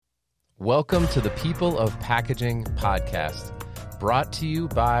Welcome to the People of Packaging podcast, brought to you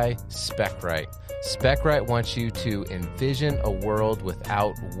by SpecRite. SpecRite wants you to envision a world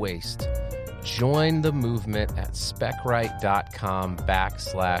without waste. Join the movement at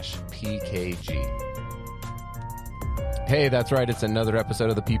specrite.com/PKG. Hey, that's right. It's another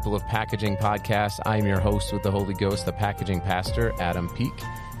episode of the People of Packaging podcast. I'm your host with the Holy Ghost, the packaging pastor, Adam Peak.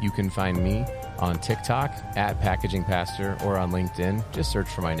 You can find me on TikTok at Packaging Pastor or on LinkedIn. Just search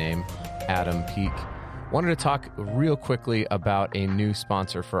for my name, Adam Peak. Wanted to talk real quickly about a new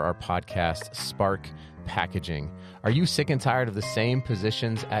sponsor for our podcast, Spark Packaging. Are you sick and tired of the same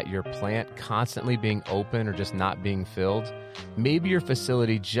positions at your plant constantly being open or just not being filled? Maybe your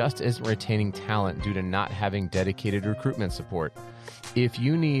facility just isn't retaining talent due to not having dedicated recruitment support. If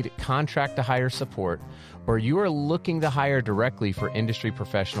you need contract to hire support, or you are looking to hire directly for industry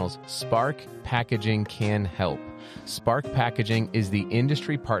professionals, Spark Packaging can help. Spark Packaging is the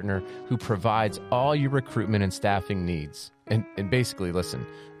industry partner who provides all your recruitment and staffing needs. And basically, listen,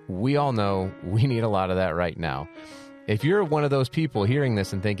 we all know we need a lot of that right now. If you're one of those people hearing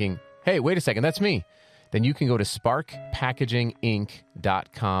this and thinking, hey, wait a second, that's me, then you can go to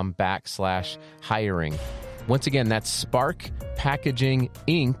sparkpackaginginc.com/hiring. Once again, that's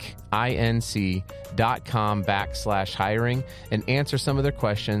sparkpackaginginc.com/hiring and answer some of their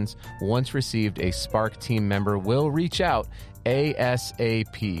questions. Once received, a Spark team member will reach out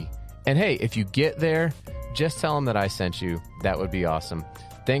ASAP. And hey, if you get there, just tell them that I sent you. That would be awesome.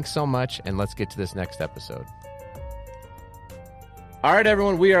 Thanks so much, and let's get to this next episode. All right,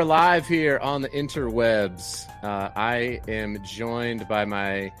 everyone, we are live here on the interwebs. I am joined by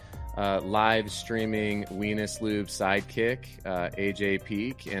my live streaming Weenus Lube sidekick, AJ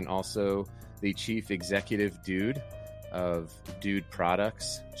Peak, and also the chief executive dude of Dude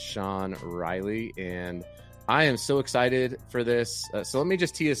Products, Sean Riley. And I am so excited for this. So let me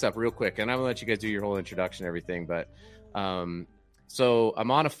just tee this up real quick, and I'm gonna let you guys do your whole introduction and everything. But so I'm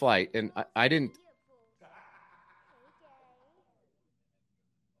on a flight, and I didn't.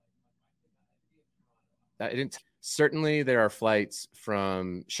 Certainly, there are flights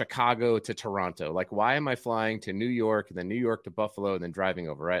from Chicago to Toronto. Like, why am I flying to New York and then New York to Buffalo and then driving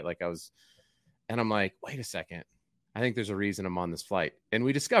over, right? And I'm like, wait a second. I think there's a reason I'm on this flight. And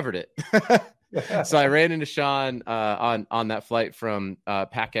we discovered it. So I ran into Sean on that flight from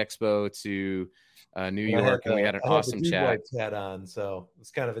Pack Expo to New York, and we had an awesome chat. Wipes hat on, so it's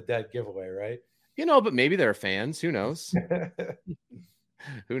kind of a dead giveaway, right? But maybe there are fans. Who knows?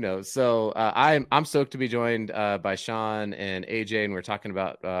 Who knows? So I'm stoked to be joined by Sean and AJ, and we're talking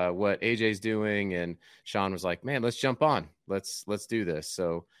about what AJ's doing. And Sean was like, "Man, let's jump on. Let's do this."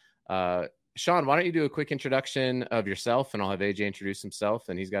 So, Sean, why don't you do a quick introduction of yourself, and I'll have AJ introduce himself,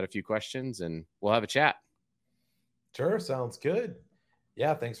 and he's got a few questions, and we'll have a chat. Sure, sounds good.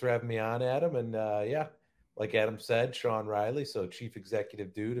 Yeah, thanks for having me on, Adam. And yeah, like Adam said, Sean Riley, so chief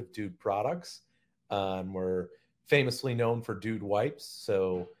executive dude of Dude Products. We're famously known for Dude Wipes,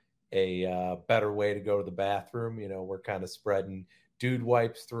 so a better way to go to the bathroom. We're kind of spreading Dude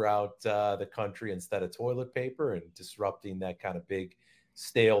Wipes throughout the country instead of toilet paper and disrupting that kind of big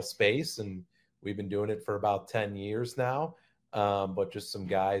stale space. And we've been doing it for about 10 years now, but just some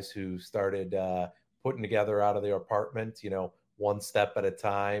guys who started putting together out of their apartment, one step at a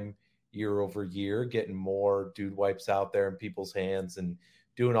time, year over year, getting more Dude Wipes out there in people's hands and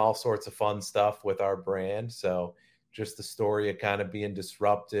doing all sorts of fun stuff with our brand. So just the story of kind of being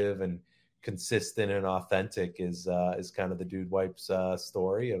disruptive and consistent and authentic is kind of the Dude Wipes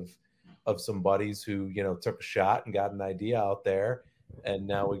story of some buddies who, took a shot and got an idea out there. And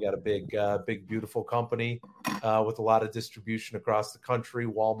now we got a big, beautiful company with a lot of distribution across the country,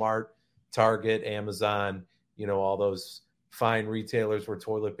 Walmart, Target, Amazon, all those fine retailers where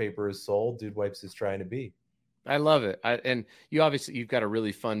toilet paper is sold. Dude Wipes is trying to be. I love it. And you've got a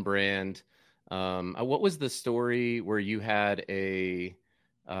really fun brand. What was the story where you had it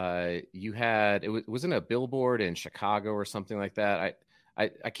wasn't a billboard in Chicago or something like that? I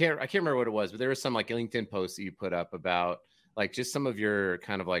can't remember what it was, but there was some like LinkedIn post that you put up about like just some of your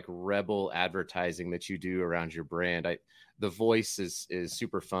kind of like rebel advertising that you do around your brand. The voice is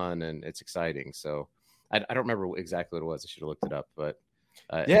super fun and it's exciting. So I don't remember exactly what it was. I should have looked it up, but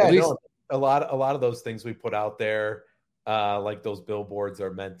yeah, at least a lot of those things we put out there, like those billboards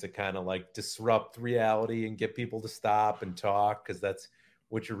are meant to kind of like disrupt reality and get people to stop and talk, because that's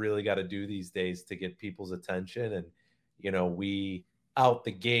what you really got to do these days to get people's attention. And, we out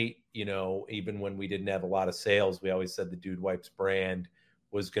the gate, even when we didn't have a lot of sales, we always said the Dude Wipes brand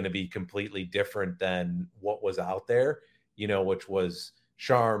was going to be completely different than what was out there, which was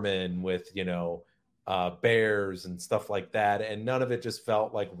Charmin with, bears and stuff like that. And none of it just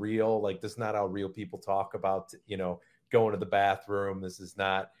felt like real. Like, this is not how real people talk about, going to the bathroom. This is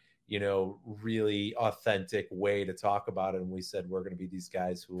not, really authentic way to talk about it. And we said, we're going to be these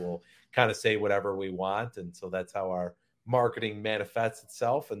guys who will kind of say whatever we want. And so that's how our marketing manifests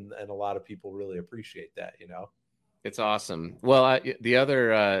itself. And a lot of people really appreciate that, It's awesome. Well, the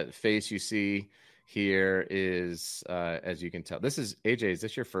other face you see here is, as you can tell, this is AJ. Is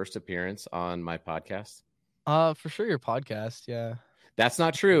this your first appearance on my podcast? For sure, your podcast. Yeah, that's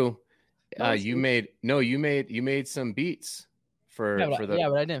not true. No, you made some beats for but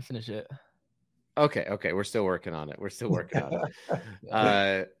I didn't finish it. Okay, we're still working on it.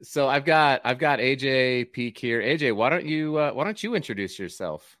 So I've got AJ Peak here. AJ, why don't you introduce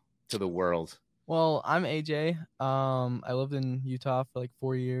yourself to the world? Well, I'm AJ. I lived in Utah for like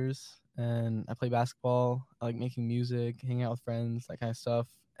 4 years, and I play basketball. I like making music, hanging out with friends, that kind of stuff.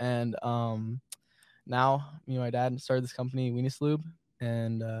 And now, me and my dad started this company, Weenus Lube,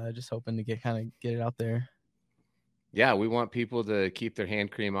 and just hoping to get it out there. Yeah, we want people to keep their hand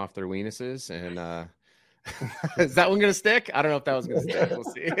cream off their weenuses, and is that one gonna stick? I don't know if that was gonna stick. We'll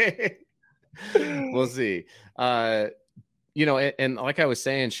see. We'll see. And like I was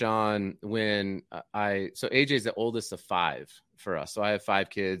saying, Sean, when so AJ's the oldest of 5 for us. So I have 5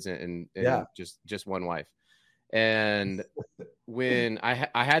 kids and just one wife. And when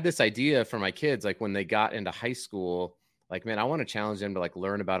I had this idea for my kids, like when they got into high school, like, man, I want to challenge them to like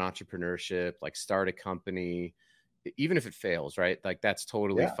learn about entrepreneurship, like start a company, even if it fails, right? Like that's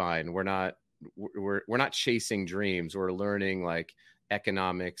totally fine. We're not chasing dreams. We're learning like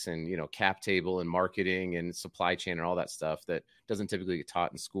economics and cap table and marketing and supply chain and all that stuff that doesn't typically get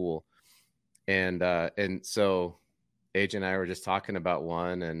taught in school. And so AJ and I were just talking about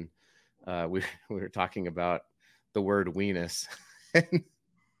one, and we were talking about the word weenus.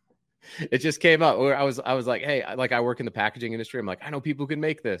 It just came up where I was like, hey, I work in the packaging industry. I'm like, I know people can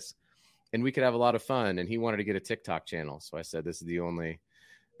make this and we could have a lot of fun. And he wanted to get a TikTok channel. So I said, this is the only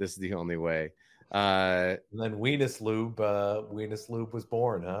way. And then Weenus Lube was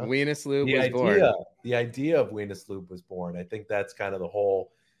born, huh? Weenus Lube was born. The idea of Weenus Lube was born. I think that's kind of the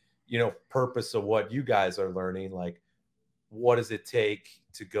whole, purpose of what you guys are learning. Like, what does it take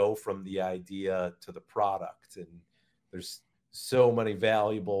to go from the idea to the product? And there's so many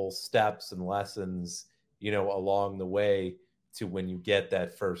valuable steps and lessons, along the way to when you get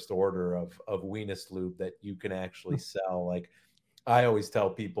that first order of Weenus Lube that you can actually sell. Like, I always tell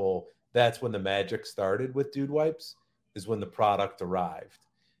people, that's when the magic started with Dude Wipes, is when the product arrived.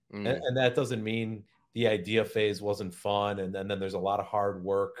 And that doesn't mean the idea phase wasn't fun. And then there's a lot of hard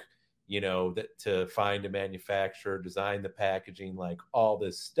work, that to find a manufacturer, design the packaging, like all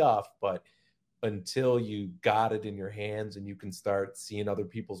this stuff. But until you got it in your hands and you can start seeing other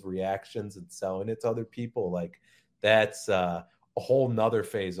people's reactions and selling it to other people, like that's a whole nother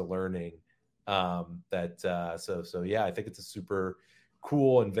phase of learning. So I think it's a super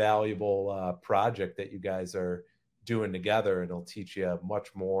cool and valuable project that you guys are doing together, and it'll teach you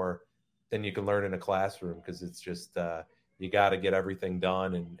much more than you can learn in a classroom, because it's just you got to get everything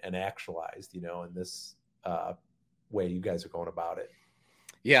done and actualized, in this way you guys are going about it.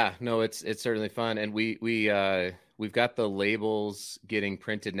 Yeah, no, it's certainly fun, and we've got the labels getting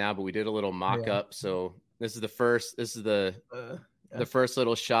printed now, but we did a little mock-up. So this is the first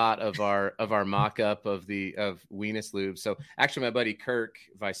little shot of our mock-up of Weenus Lube. So actually, my buddy Kirk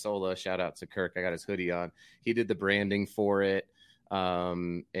Visola, shout out to Kirk, I got his hoodie on. He did the branding for it,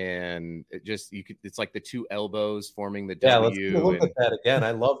 and it's like the 2 elbows forming the W. Let's look at that again. I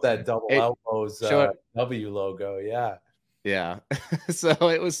love that double elbows W logo. Yeah. So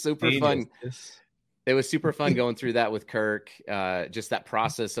it was super fun. It was super fun going through that with Kirk. Just that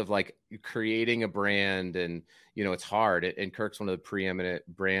process of like creating a brand, and it's hard. And Kirk's one of the preeminent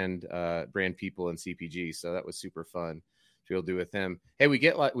brand people in CPG, so that was super fun to be able to do with him. Hey, we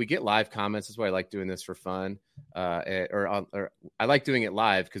get live comments. That's why I like doing this for fun. Or I like doing it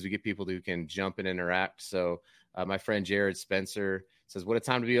live because we get people who can jump and interact. So my friend Jared Spencer says, what a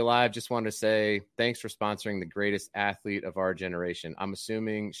time to be alive. Just wanted to say thanks for sponsoring the greatest athlete of our generation. I'm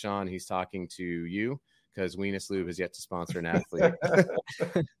assuming, Sean, he's talking to you, because Weenus Lube has yet to sponsor an athlete.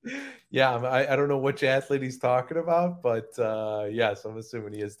 Yeah, I don't know which athlete he's talking about, but yes, I'm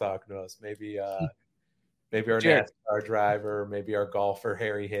assuming he is talking to us. Maybe our NASCAR driver, maybe our golfer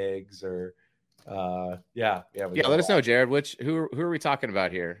Harry Higgs, or let us know, Jared. Who are we talking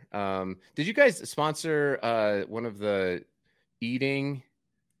about here? Did you guys sponsor one of the eating?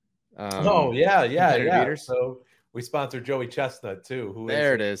 So we sponsored Joey Chestnut too. Who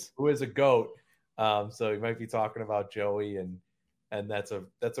is a goat. So you might be talking about Joey, and that's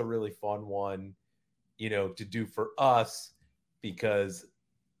a really fun one. to do for us, because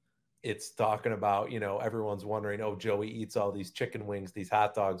it's talking about, everyone's wondering, oh, Joey eats all these chicken wings, these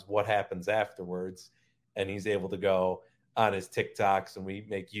hot dogs, what happens afterwards? And he's able to go on his TikToks, and we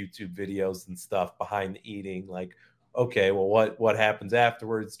make YouTube videos and stuff behind the eating. Like, okay, well, what happens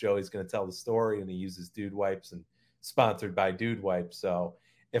afterwards? Joey's going to tell the story, and he uses Dude Wipes, and sponsored by Dude Wipes. So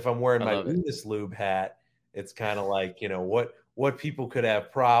if I'm wearing my Venus Lube hat, it's kind of like, what people could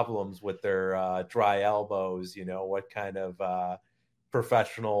have problems with their dry elbows, what kind of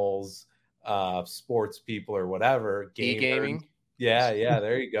professionals, sports people or whatever. Gaming. Yeah,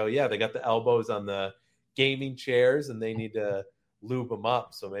 there you go. Yeah, they got the elbows on the gaming chairs, and they need to lube them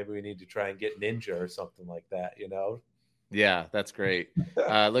up. So maybe we need to try and get Ninja or something like that, Yeah, that's great.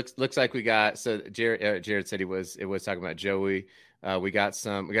 Looks like we got, so Jared said it was talking about Joey. We got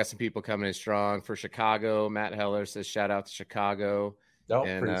some people coming in strong for Chicago. Matt Heller says shout out to Chicago.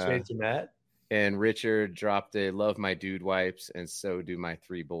 Appreciate you, Matt. And Richard dropped a love my Dude Wipes, and so do my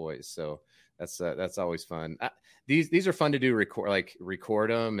 3 boys. So that's always fun. These are fun to do, record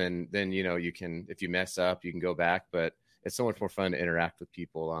them, and then you can, if you mess up, you can go back. But it's so much more fun to interact with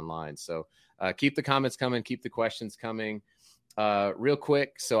people online. So keep the comments coming, keep the questions coming. Real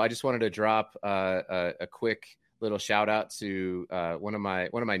quick, so I just wanted to drop a quick little shout out to one of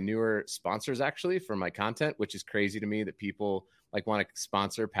my newer sponsors, actually, for my content, which is crazy to me that people want to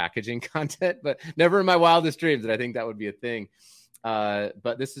sponsor packaging content, but never in my wildest dreams that I think that would be a thing.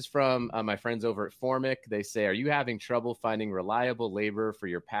 But this is from my friends over at Formic. They say, are you having trouble finding reliable labor for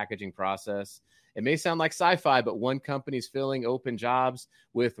your packaging process? It may sound like sci-fi, but one company's filling open jobs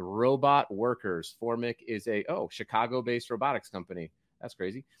with robot workers. Formic is a Chicago-based robotics company. That's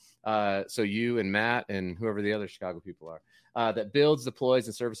crazy. So you and Matt and whoever the other Chicago people are, that builds, deploys,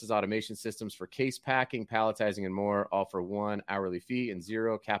 and services automation systems for case packing, palletizing, and more, all for $1 hourly fee and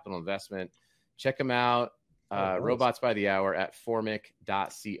zero capital investment. Check them out. Robots by the hour at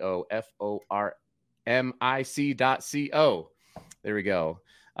formic.co, formic.co. There we go.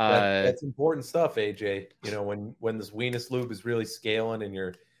 That's important stuff, AJ. When this Venus Lube is really scaling and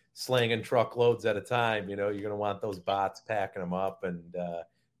you're slanging truckloads at a time, you're going to want those bots packing them up and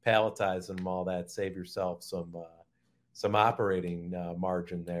palletizing them, all that. Save yourself some operating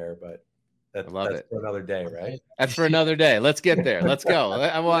margin there, but that's for another day, right? That's for another day. Let's get there. Let's go.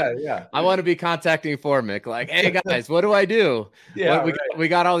 I want to be contacting Formic. Like, hey guys, what do I do? Yeah, we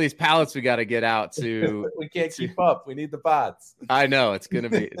got all these pallets we got to get out to. We can't keep up. We need the bots. I know it's gonna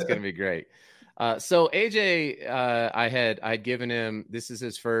be great. So AJ, I had given him, this is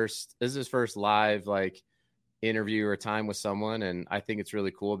his first live interview or time with someone, and I think it's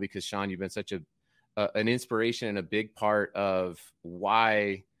really cool because Sean, you've been such an inspiration and a big part of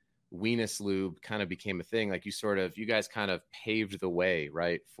why Venus Lube kind of became a thing. Like you guys kind of paved the way,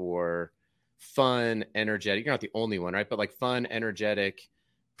 right, for fun, energetic. You're not the only one, right? But fun, energetic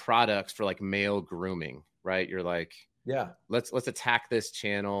products for male grooming, right? You're like, yeah, let's attack this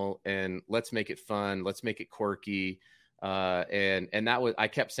channel and let's make it fun. Let's make it quirky. And that was, I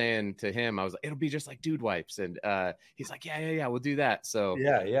kept saying to him, I was like, it'll be just like Dude Wipes. And he's like, yeah, we'll do that. So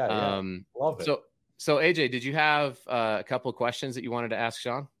yeah. Love it. So AJ, did you have a couple of questions that you wanted to ask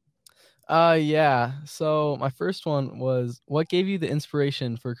Sean? Yeah. So my first one was, what gave you the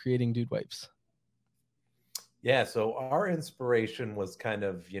inspiration for creating Dude Wipes? Yeah. So our inspiration was kind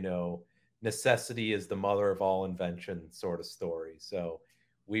of, necessity is the mother of all invention sort of story. So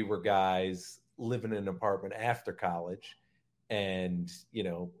we were guys living in an apartment after college, and,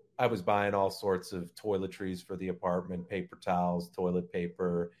 I was buying all sorts of toiletries for the apartment, paper towels, toilet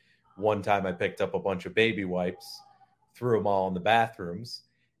paper. One time I picked up a bunch of baby wipes, threw them all in the bathrooms,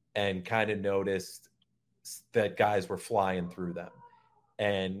 and kind of noticed that guys were flying through them.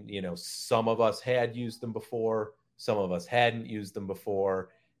 And, some of us had used them before, some of us hadn't used them before,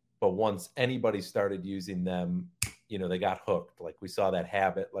 but once anybody started using them, they got hooked. We saw that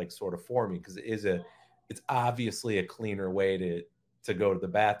habit, sort of forming, because it's obviously a cleaner way to go to the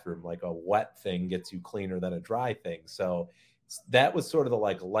bathroom. A wet thing gets you cleaner than a dry thing. So that was sort of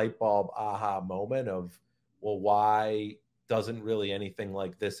the light bulb aha moment of, well, why doesn't really anything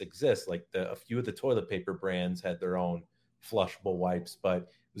like this exist? A few of the toilet paper brands had their own flushable wipes, but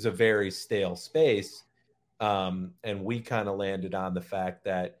it was a very stale space. And we kind of landed on the fact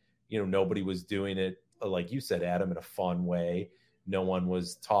that, nobody was doing it, like you said, Adam, in a fun way. No one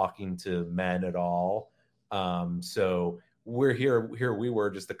was talking to men at all. So we're here we were,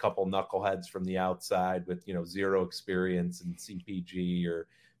 just a couple knuckleheads from the outside with, zero experience in CPG or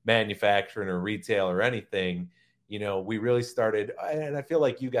manufacturing or retail or anything. We really started, and I feel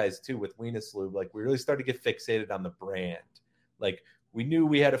like you guys too with Venus Lube, we really started to get fixated on the brand. we knew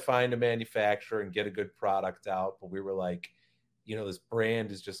we had to find a manufacturer and get a good product out, but we were like, this brand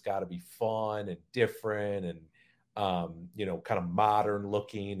has just got to be fun and different and, kind of modern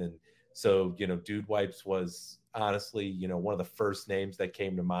looking. And so, Dude Wipes was honestly, one of the first names that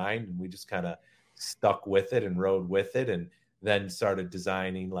came to mind, and we just kind of stuck with it and rode with it, and then started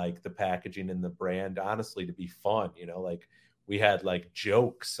designing like the packaging and the brand, honestly, to be fun. Like we had like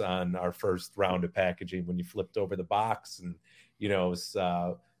jokes on our first round of packaging when you flipped over the box, and it was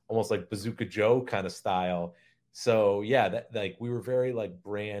almost like Bazooka Joe kind of style. So yeah, that like we were very like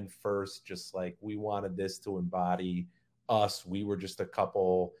brand first, just like we wanted this to embody us. We were just a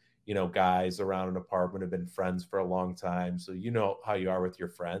couple, guys around an apartment, have been friends for a long time. So how you are with your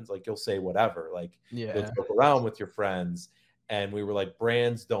friends, like you'll say whatever, like you'll joke around with your friends. And we were like,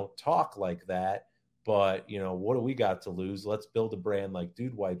 brands don't talk like that, but what do we got to lose? Let's build a brand like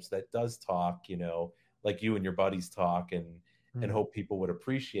Dude Wipes that does talk, like you and your buddies talk, and hope people would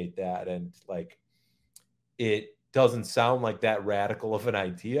appreciate that. And like, it doesn't sound like that radical of an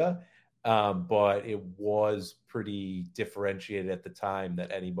idea, but it was pretty differentiated at the time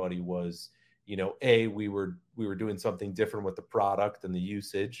that anybody was, we were doing something different with the product and the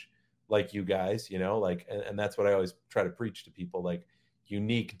usage, like you guys, like, and that's what I always try to preach to people, like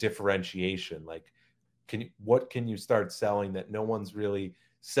unique differentiation. Like, what can you start selling that no one's really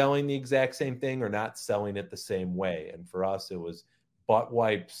selling the exact same thing or not selling it the same way? And for us, it was butt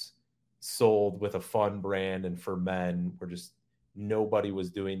wipes sold with a fun brand, and for men, nobody was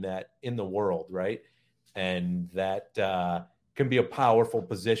doing that in the world, right? And that can be a powerful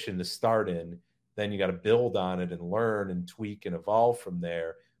position to start in. Then you got to build on it and learn and tweak and evolve from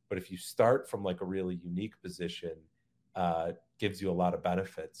there. But if you start from like a really unique position, gives you a lot of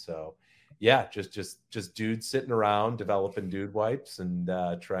benefits. So yeah, just dudes sitting around developing Dude Wipes and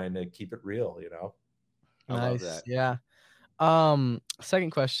trying to keep it real, I love that. Yeah.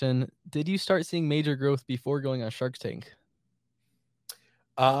 Second question, did you start seeing major growth before going on Shark Tank?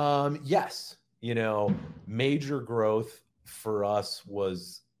 Yes. Major growth for us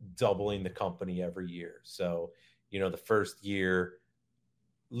was doubling the company every year. So, the first year,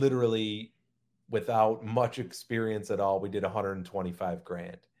 literally without much experience at all, we did 125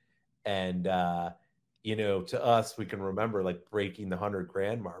 grand. And, to us, we can remember like breaking the 100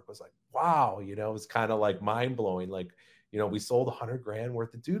 grand mark was like, wow, it was kind of like mind blowing. Like, we sold 100 grand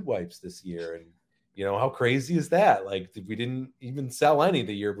worth of Dude Wipes this year. And, how crazy is that? Like, we didn't even sell any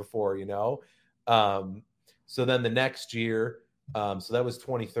the year before, So then the next year, so that was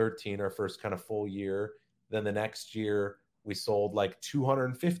 2013, our first kind of full year. Then the next year we sold like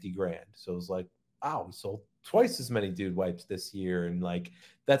 250 grand. So it was like, wow, we sold twice as many Dude Wipes this year. And like,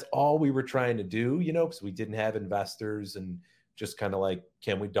 that's all we were trying to do, because we didn't have investors, and just kind of like,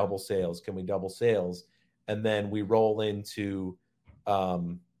 can we double sales? Can we double sales? And then we roll into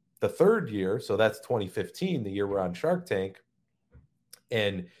the third year. So that's 2015, the year we're on Shark Tank.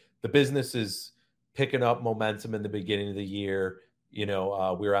 And the business is picking up momentum in the beginning of the year.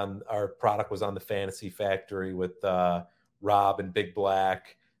 Our product was on the Fantasy Factory with Rob and Big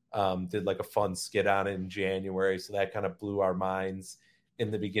Black. Did like a fun skit on it in January. So that kind of blew our minds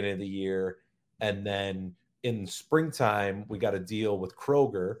in the beginning of the year. And then in springtime, we got a deal with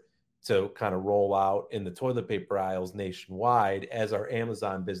Kroger to kind of roll out in the toilet paper aisles nationwide. As our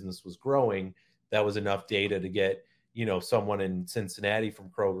Amazon business was growing, that was enough data to get, someone in Cincinnati from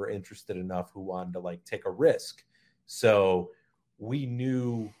Kroger interested enough who wanted to like take a risk. So we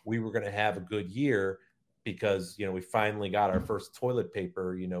knew we were going to have a good year because, we finally got our first toilet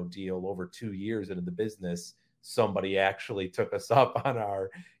paper, deal over 2 years into the business. Somebody actually took us up on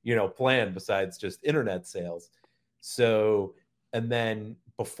our, plan besides just internet sales. So, and then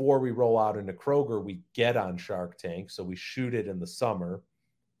before we roll out into Kroger, we get on Shark Tank. So we shoot it in the summer.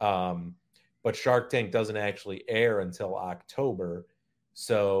 But Shark Tank doesn't actually air until October.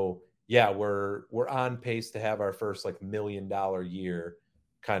 So yeah, we're on pace to have our first like $1 million year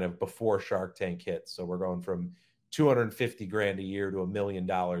kind of before Shark Tank hits. So we're going from 250 grand a year to $1 million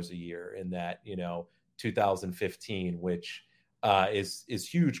a year in that, 2015, which is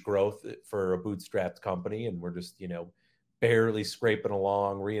huge growth for a bootstrapped company. And we're just, barely scraping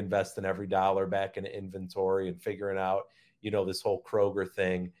along, reinvesting every dollar back into inventory and figuring out, this whole Kroger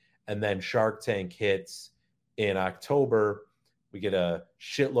thing. And then Shark Tank hits in October. We get a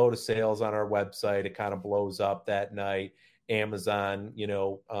shitload of sales on our website. It kind of blows up that night. Amazon,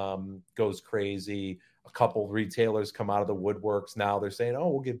 goes crazy. A couple retailers come out of the woodworks. Now they're saying, oh,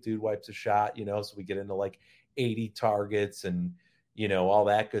 we'll give Dude Wipes a shot, so we get into like 80 targets and, all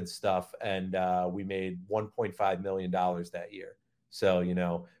that good stuff. And we made $1.5 million that year. So,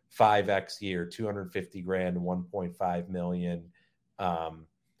 5X year, 250 grand, 1.5 million.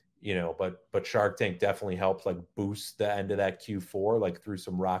 But Shark Tank definitely helped like boost the end of that Q4, like threw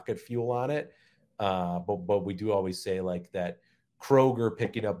some rocket fuel on it. But we do always say like that Kroger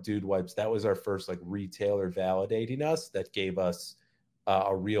picking up Dude Wipes, that was our first like retailer validating us, that gave us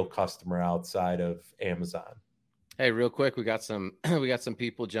a real customer outside of Amazon. Hey, real quick, we got some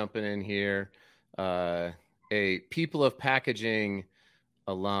people jumping in here. A People of Packaging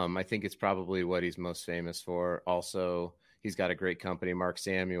alum. I think it's probably what he's most famous for. Also, he's got a great company. Mark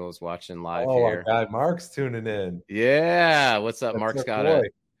Samuels watching live here. Oh, our guy Mark's tuning in. Yeah, what's up? That's Mark's got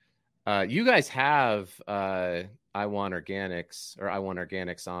you guys have I Want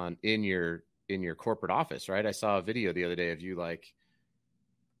Organics on in your corporate office, right? I saw a video the other day of you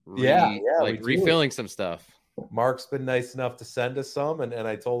refilling some stuff. Mark's been nice enough to send us some, and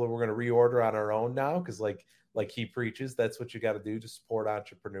I told him we're going to reorder on our own now, because like he preaches, that's what you got to do to support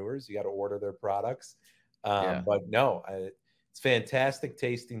entrepreneurs. You got to order their products. But no, it's fantastic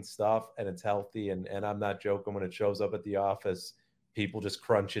tasting stuff, and it's healthy, and I'm not joking. When it shows up at the office, people just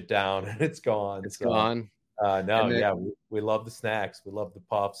crunch it down and it's gone. It's gone. We love the snacks. We love the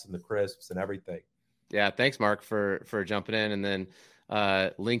puffs and the crisps and everything. Yeah, thanks, Mark, for jumping in. And then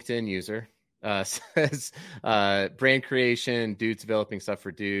LinkedIn user says brand creation, dudes developing stuff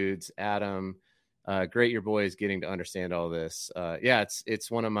for dudes. Adam, great, your boy is getting to understand all this.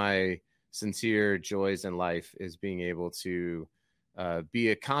 It's one of my sincere joys in life, is being able to be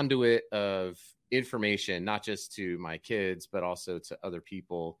a conduit of information, not just to my kids, but also to other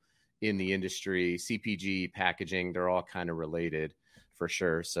people in the industry. CPG, packaging, they're all kind of related for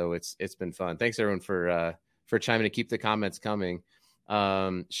sure. So it's been fun. Thanks everyone for chiming to keep the comments coming.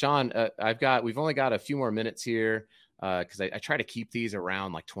 Sean, we've only got a few more minutes here, because I try to keep these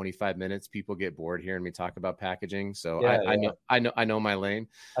around like 25 minutes. People get bored hearing me talk about packaging. So I know my lane.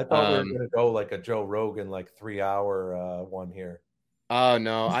 I thought we were going to go like a Joe Rogan, like 3-hour one here. Oh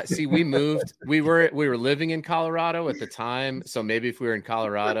no. We moved, we were living in Colorado at the time. So maybe if we were in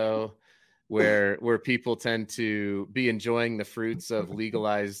Colorado where people tend to be enjoying the fruits of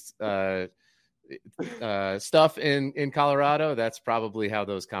legalized, stuff in Colorado, that's probably how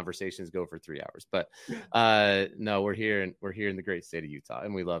those conversations go for 3 hours. But no, we're here in the great state of Utah,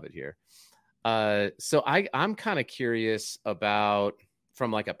 and we love it here. So I'm kind of curious about,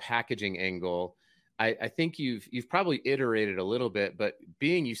 from like a packaging angle, I think you've probably iterated a little bit, but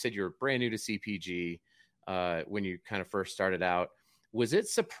you said you're brand new to CPG when you kind of first started out. Was it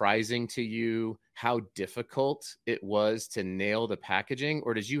surprising to you how difficult it was to nail the packaging,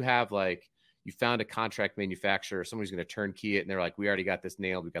 or did you have you found a contract manufacturer, somebody's going to turnkey it, and they're like, we already got this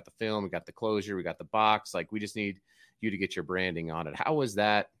nailed. We got the film, we got the closure, we got the box. Like, we just need you to get your branding on it. How was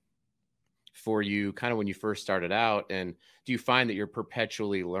that for you kind of when you first started out? And do you find that you're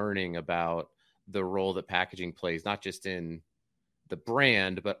perpetually learning about the role that packaging plays, not just in the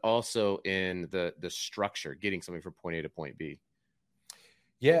brand, but also in the structure, getting something from point A to point B?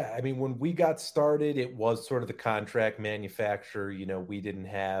 Yeah. I mean, when we got started, it was sort of the contract manufacturer. We didn't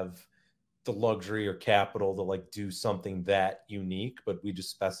have the luxury or capital to do something that unique, but we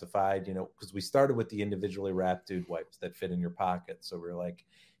just specified, because we started with the individually wrapped Dude Wipes that fit in your pocket. So we're like,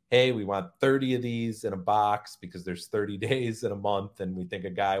 hey, we want 30 of these in a box because there's 30 days in a month, and we think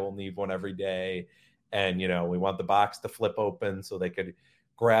a guy will need one every day. And, we want the box to flip open so they could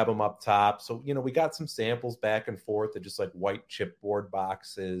grab them up top. So, we got some samples back and forth of just like white chipboard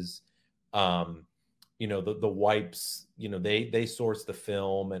boxes. The wipes, they source the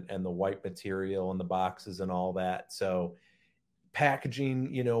film and the white material and the boxes and all that. So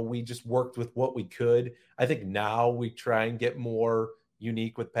packaging, we just worked with what we could. I think now we try and get more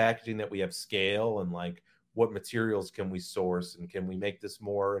unique with packaging, that we have scale and what materials can we source, and can we make this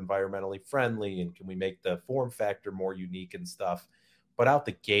more environmentally friendly, and can we make the form factor more unique and stuff. But out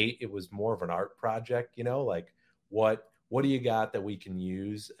the gate, it was more of an art project, what do you got that we can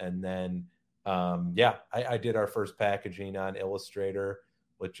use? And then I did our first packaging on Illustrator,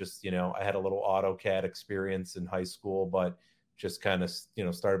 with just, I had a little AutoCAD experience in high school, but just kind of,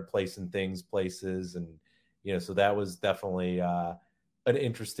 started placing things places. And, so that was definitely an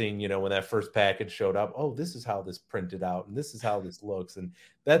interesting, when that first package showed up, oh, this is how this printed out, and this is how this looks. And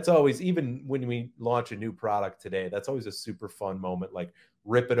that's always, even when we launch a new product today, that's always a super fun moment,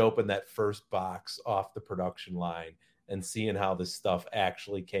 rip it open, that first box off the production line, and seeing how this stuff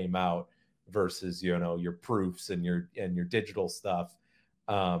actually came out versus, your proofs and your digital stuff.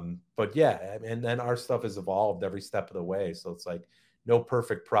 But yeah, and then our stuff has evolved every step of the way. So it's no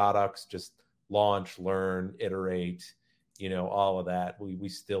perfect products, just launch, learn, iterate, all of that. We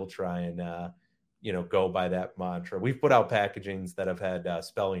still try and, go by that mantra. We've put out packagings that have had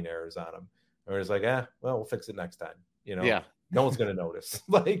spelling errors on them. Or it's we'll fix it next time. Yeah. no one's going to notice.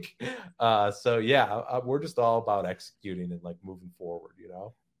 So yeah, we're just all about executing and like moving forward, you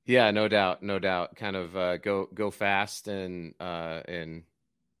know? Yeah, no doubt. Kind of go fast and I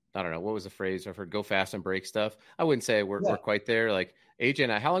don't know, what was the phrase I've heard? Go fast and break stuff. I wouldn't say we're quite there. Like AJ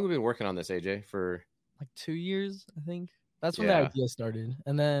and I, how long have we been working on this, AJ? For like 2 years, I think. That's when the idea started.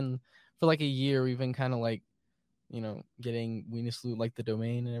 And then for like a year, we've been kind of like, getting Weenus like the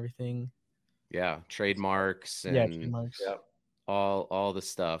domain and everything. Yeah, trademarks and trademarks. Yeah. All the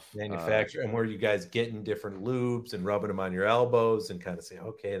stuff. Manufacture, and where you guys getting different lubes and rubbing them on your elbows and kind of say,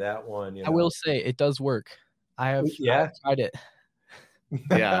 okay, that one. I will say it does work. I've tried it.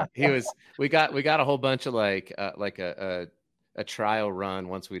 Yeah, we got a whole bunch of like a trial run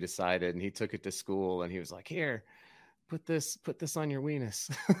once we decided, and he took it to school and he was like, here, put this on your weenus.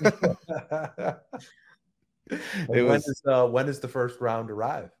 When does the first round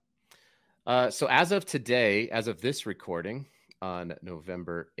arrive? So as of today, as of this recording on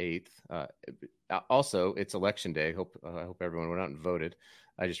November 8th, also it's election day. I hope everyone went out and voted.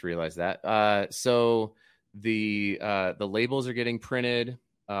 I just realized that. So the labels are getting printed.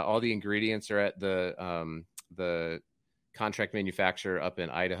 All the ingredients are at the contract manufacturer up in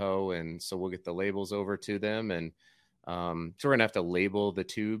Idaho, and so we'll get the labels over to them. And so we're gonna have to label the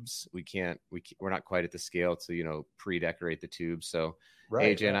tubes. We're not quite at the scale to pre-decorate the tubes. So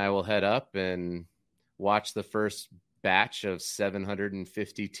AJ and I will head up and watch the first batch of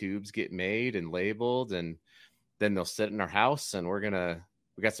 750 tubes get made and labeled, and then they'll sit in our house, and we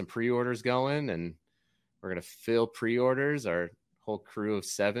got some pre-orders going, and we're gonna fill pre-orders, our whole crew of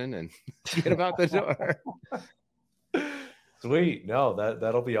 7, and get them out the door. Sweet. No,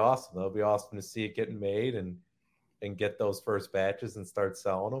 that'll be awesome. That'll be awesome to see it getting made and get those first batches and start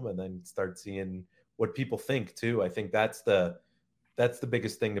selling them, and then start seeing what people think too. I think that's the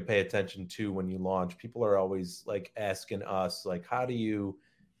biggest thing to pay attention to when you launch. People are always like asking us, like, how do you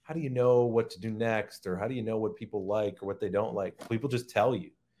know what to do next, or how do you know what people like or what they don't like? People just tell you.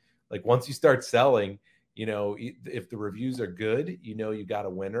 Like, once you start selling, if the reviews are good, you got a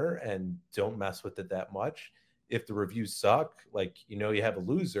winner, and don't mess with it that much. If the reviews suck, like, you have a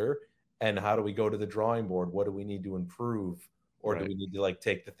loser, and how do we go to the drawing board? What do we need to improve? Or do we need to like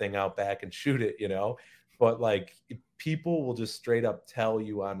take the thing out back and shoot it, But like, people will just straight up tell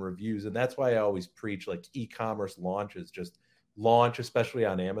you on reviews. And that's why I always preach, like, e-commerce launches, just launch, especially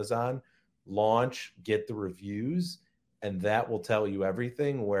on Amazon, launch, get the reviews, and that will tell you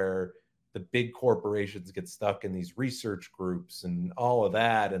everything. Where the big corporations get stuck in these research groups and all of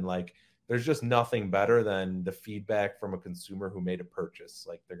that. And like, there's just nothing better than the feedback from a consumer who made a purchase.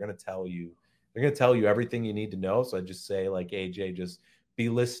 Like, they're going to tell you everything you need to know. So I just say, like, AJ, just be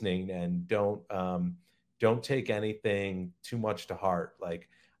listening, and don't take anything too much to heart. Like,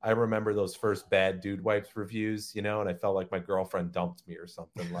 I remember those first Bad Dude Wipes reviews, and I felt like my girlfriend dumped me or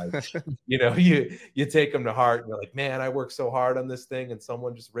something. Like, you take them to heart, and you're like, man, I worked so hard on this thing, and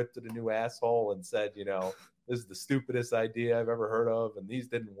someone just ripped it a new asshole and said, this is the stupidest idea I've ever heard of, and these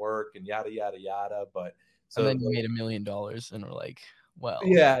didn't work, and yada yada yada. But so then you made $1 million, and we're like, well,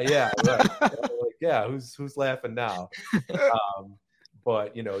 yeah, right. Like, yeah, who's laughing now?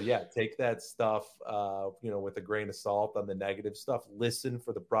 But take that stuff with a grain of salt on the negative stuff. Listen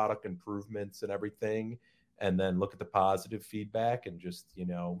for the product improvements and everything, and then look at the positive feedback and just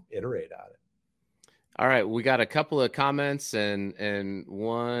iterate on it. All right, we got a couple of comments and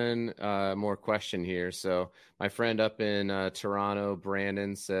one more question here. So my friend up in Toronto,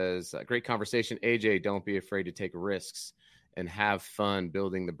 Brandon, says, great conversation. AJ, don't be afraid to take risks and have fun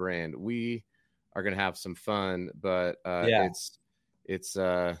building the brand. We are going to have some fun, but it's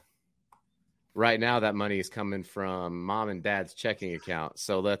right now that money is coming from mom and dad's checking account.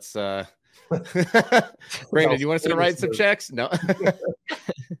 So let's Brandon, you want us to write some checks? No.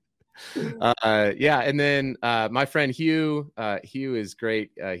 And then my friend Hugh is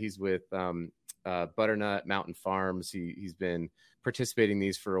great. He's with Butternut Mountain Farms. He's been participating in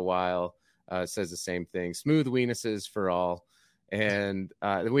these for a while. Says the same thing. Smooth weenuses for all. And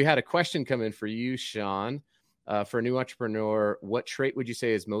we had a question come in for you, Sean. For a new entrepreneur, what trait would you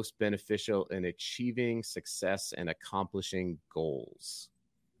say is most beneficial in achieving success and accomplishing goals?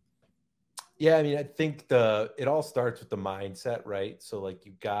 Yeah, I mean, I think it all starts with the mindset, right? So like,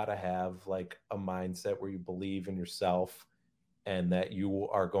 you gotta have like a mindset where you believe in yourself and that you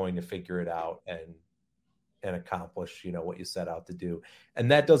are going to figure it out and accomplish, what you set out to do. And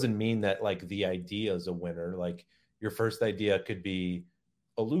that doesn't mean that like the idea is a winner. Like, your first idea could be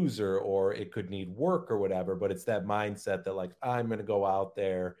a loser, or it could need work or whatever, but it's that mindset that like, I'm going to go out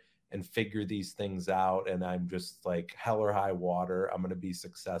there and figure these things out, and I'm just like, hell or high water, I'm going to be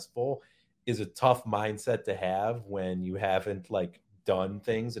successful. is a tough mindset to have when you haven't like done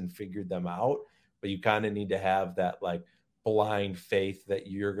things and figured them out, but you kind of need to have that like blind faith that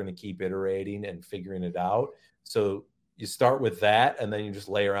you're going to keep iterating and figuring it out. So you start with that, and then you just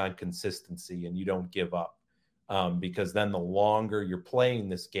layer on consistency, and you don't give up. Because then the longer you're playing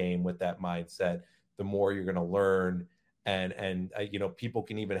this game with that mindset, the more you're going to learn. And you know, people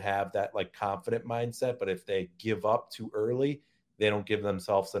can even have that like confident mindset, but if they give up too early, they don't give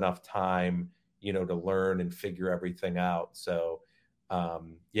themselves enough time, you know, to learn and figure everything out. So,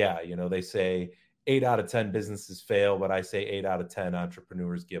 yeah, you know, they say 8 out of 10 businesses fail, but I say 8 out of 10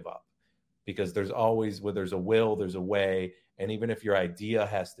 entrepreneurs give up, because there's always, where there's a will, there's a way. And even if your idea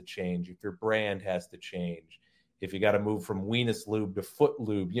has to change, if your brand has to change, if you got to move from Weenus Lube to Foot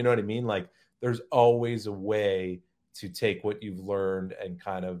Lube, you know what I mean? Like there's always a way to take what you've learned and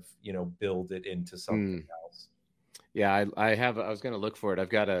kind of, you know, build it into something else. Yeah, I was going to look for it. I've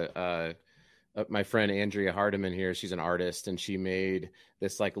got my friend Andrea Hardiman here. She's an artist, and she made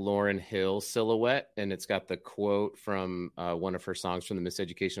this like Lauryn Hill silhouette, and it's got the quote from one of her songs from the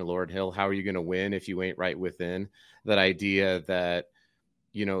Miseducation of Lauryn Hill. How are you going to win if you ain't right within? That idea that,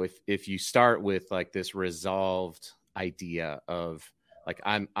 you know, if you start with like this resolved idea of like,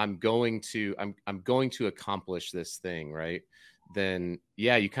 I'm going to accomplish this thing, right? Then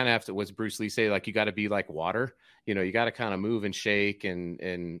yeah, you kind of have to, what's Bruce Lee say? Like, you got to be like water, you know, you got to kind of move and shake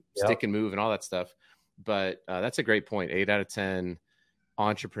and stick and move and all that stuff. But that's a great point. 8 out of 10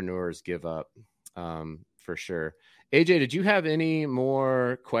 entrepreneurs give up, for sure. AJ, did you have any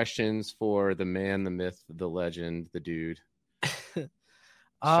more questions for the man, the myth, the legend, the dude, Sean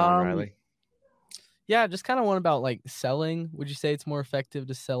Riley? Yeah, just kind of one about like selling. Would you say it's more effective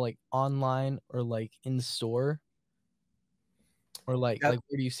to sell like online or like in store? Or like where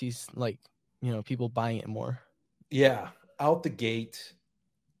do you see like, you know, people buying it more? Yeah, out the gate,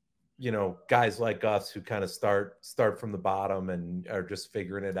 you know, guys like us who kind of start from the bottom and are just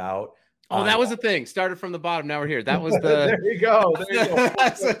figuring it out. Oh, that was the thing. Started from the bottom. Now we're here. That was the. There you go.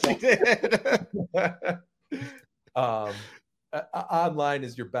 That's what you did. Online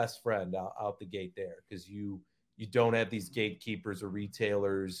is your best friend out the gate there, because you don't have these gatekeepers or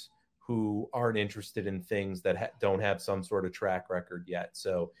retailers who aren't interested in things that don't have some sort of track record yet.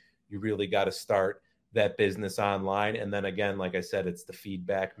 So you really got to start that business online. And then again, like I said, it's the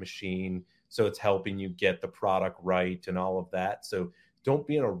feedback machine. So it's helping you get the product right and all of that. So don't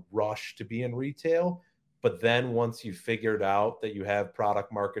be in a rush to be in retail. But then once you've figured out that you have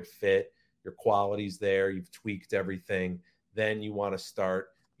product market fit, your quality's there, you've tweaked everything, then you want to start,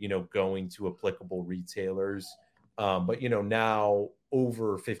 you know, going to applicable retailers. But, you know, now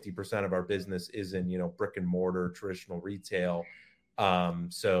over 50% of our business is in, you know, brick and mortar, traditional retail.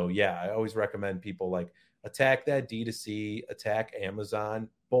 So yeah, I always recommend people like attack that D2C, attack Amazon,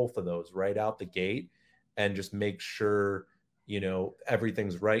 both of those right out the gate, and just make sure, you know,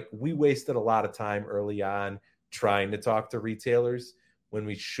 everything's right. We wasted a lot of time early on trying to talk to retailers when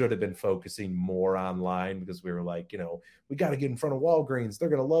we should have been focusing more online, because we were like, you know, we got to get in front of Walgreens. They're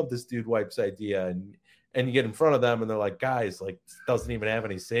going to love this Dude Wipes idea. And you get in front of them and they're like, guys, like, doesn't even have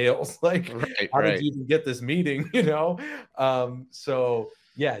any sales. Like, how did you even get this meeting? You know? So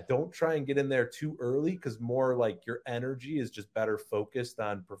yeah, don't try and get in there too early, because more like your energy is just better focused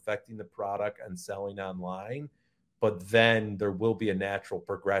on perfecting the product and selling online. But then there will be a natural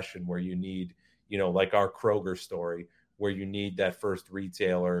progression where you need, you know, like our Kroger story, where you need that first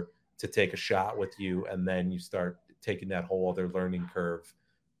retailer to take a shot with you. And then you start taking that whole other learning curve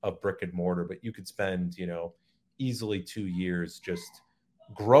of brick and mortar. But you could spend, you know, easily 2 years just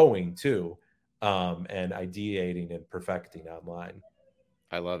growing too, and ideating and perfecting online.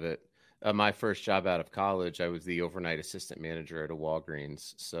 I love it. My first job out of college, I was the overnight assistant manager at a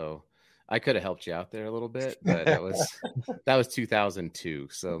Walgreens. So I could have helped you out there a little bit, but that was 2002.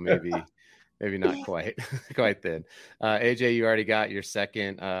 So maybe not quite then. AJ, you already got your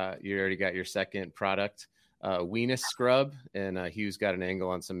second product, Weenus scrub, and Hugh's got an angle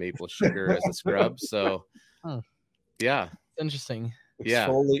on some maple sugar as a scrub. So yeah, interesting.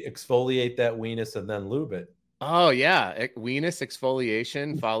 Exfoliate that Weenus and then lube it. Oh yeah, Weenus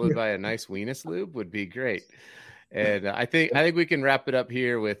exfoliation followed by a nice Weenus lube would be great. And I think we can wrap it up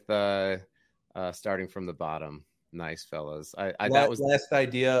here with starting from the bottom. Nice, fellas. That was last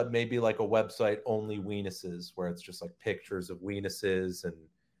idea. Maybe like a website only Weenuses, where it's just like pictures of Weenuses, and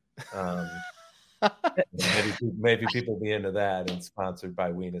maybe people be into that, and sponsored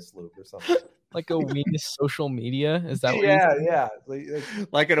by Weenus Lube or something. Like a Weenus social media? Is that what yeah.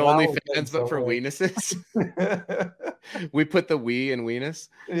 Like an OnlyFans, but for Weenuses? We put the we in Weenus.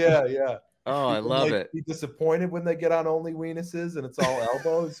 Yeah. Oh, I People love might it. be disappointed when they get on Only Weenuses and it's all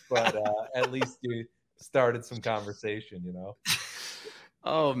elbows, but at least you started some conversation, you know?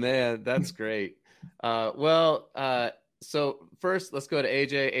 Oh man, that's great. So first let's go to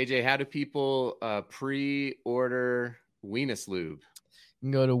AJ. AJ, how do people pre-order Weenus Lube? You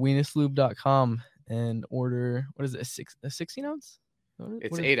can go to weenuslube.com and order, what is it, a 16 ounce?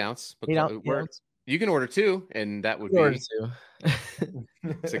 It's 8 ounce. But 8 ounce. You can order 2, and that would Order be 2.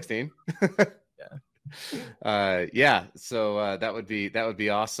 16. Yeah. Yeah. So that would be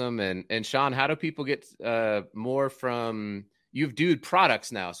awesome. And Sean, how do people get more from? You have Dude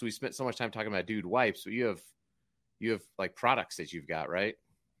products now, so we spent so much time talking about Dude wipes, but you have like products that you've got, right?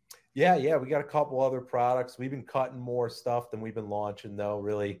 Yeah, we got a couple other products. We've been cutting more stuff than we've been launching, though,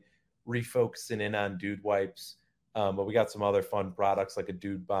 really refocusing in on Dude wipes. But we got some other fun products like a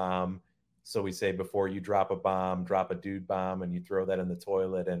Dude bomb. So we say before you drop a bomb, drop a Dude bomb, and you throw that in the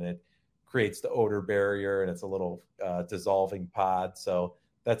toilet, and it creates the odor barrier, and it's a little dissolving pod. So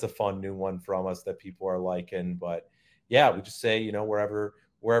that's a fun new one from us that people are liking. But yeah, we just say,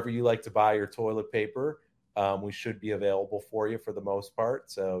 wherever you like to buy your toilet paper, we should be available for you for the most part.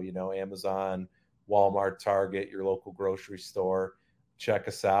 So, Amazon, Walmart, Target, your local grocery store, check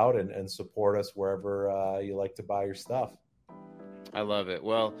us out and support us wherever you like to buy your stuff. I love it.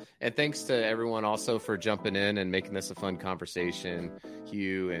 Well, and thanks to everyone also for jumping in and making this a fun conversation.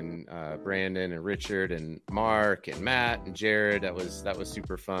 Hugh and Brandon and Richard and Mark and Matt and Jared. That was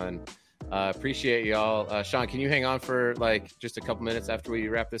super fun. Appreciate y'all. Sean, can you hang on for like just a couple minutes after we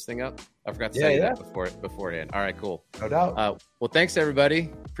wrap this thing up? I forgot to say that beforehand. All right, cool. No doubt. Well, thanks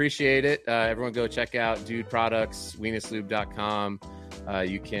everybody. Appreciate it. Everyone go check out Dude Products, weenuslube.com.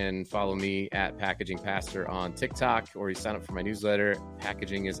 You can follow me at Packaging Pastor on TikTok, or you sign up for my newsletter,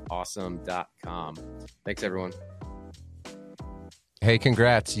 packagingisawesome.com. Thanks, everyone. Hey,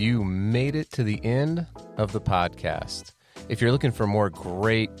 congrats. You made it to the end of the podcast. If you're looking for more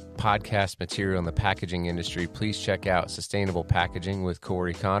great podcast material in the packaging industry, please check out Sustainable Packaging with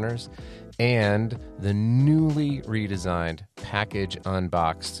Corey Connors and the newly redesigned Package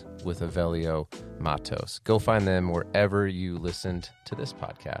Unboxed with Avelio Matos. Go find them wherever you listened to this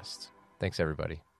podcast. Thanks, everybody.